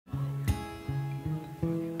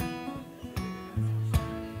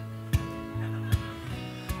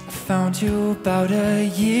found you about a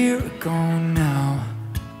year ago now.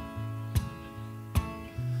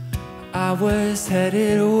 I was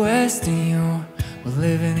headed west and you were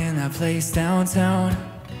living in that place downtown.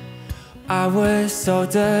 I was so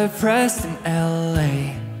depressed in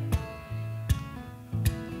LA,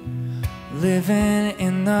 living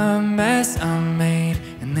in the mess I made,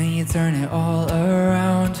 and then you turn it all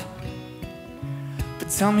around. But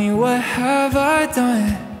tell me, what have I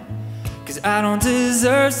done? 'Cause I don't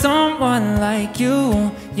deserve someone like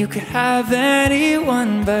you. You could have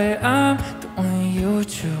anyone, but I'm the one you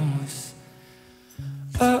choose.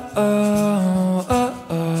 Oh, oh,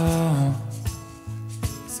 oh,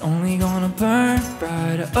 it's only gonna burn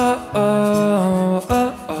brighter. Oh, oh,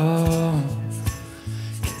 oh, oh,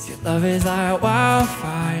 'cause your love is like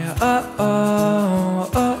wildfire. Oh, oh,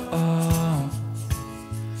 oh, oh,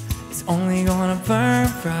 it's only gonna burn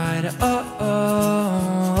brighter. Oh,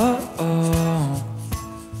 oh, oh, oh,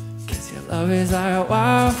 'cause your love is like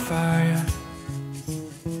wildfire.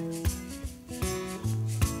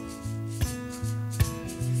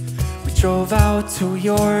 Drove out to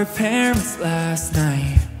your parents last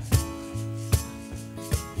night.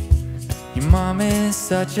 Your mom is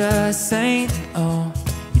such a saint, oh,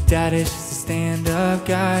 your dad is just a stand-up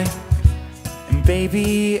guy. And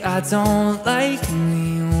baby, I don't like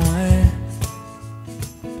anyone,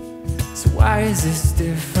 so why is this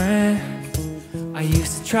different? I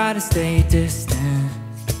used to try to stay distant,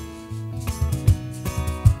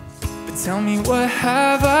 but tell me, what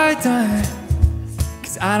have I done?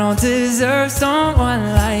 I don't deserve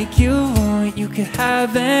someone like you. You could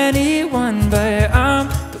have anyone, but I'm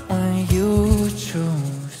the one you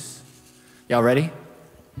choose. Y'all ready?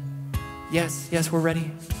 Yes, yes, we're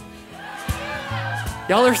ready.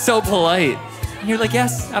 Y'all are so polite. And you're like,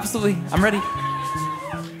 yes, absolutely, I'm ready.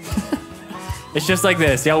 It's just like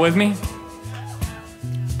this. Y'all with me?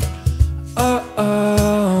 Oh,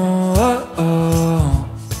 oh, oh, oh.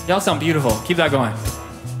 Y'all sound beautiful. Keep that going.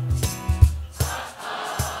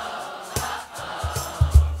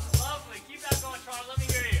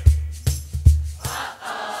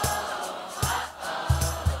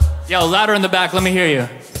 Yo, louder in the back, let me hear you.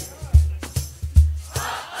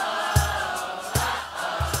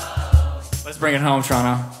 Let's bring it home,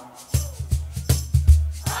 Toronto.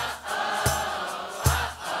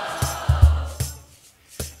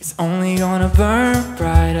 It's only gonna burn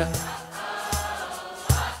brighter,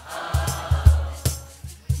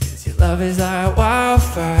 'cause your love is like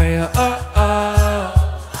wildfire. Oh, oh,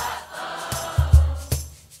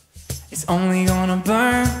 it's only gonna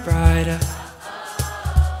burn brighter.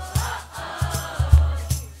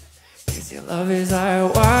 Your love is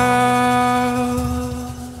like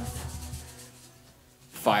wild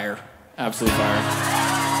fire, absolute fire.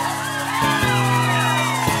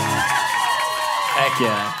 Heck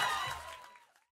yeah.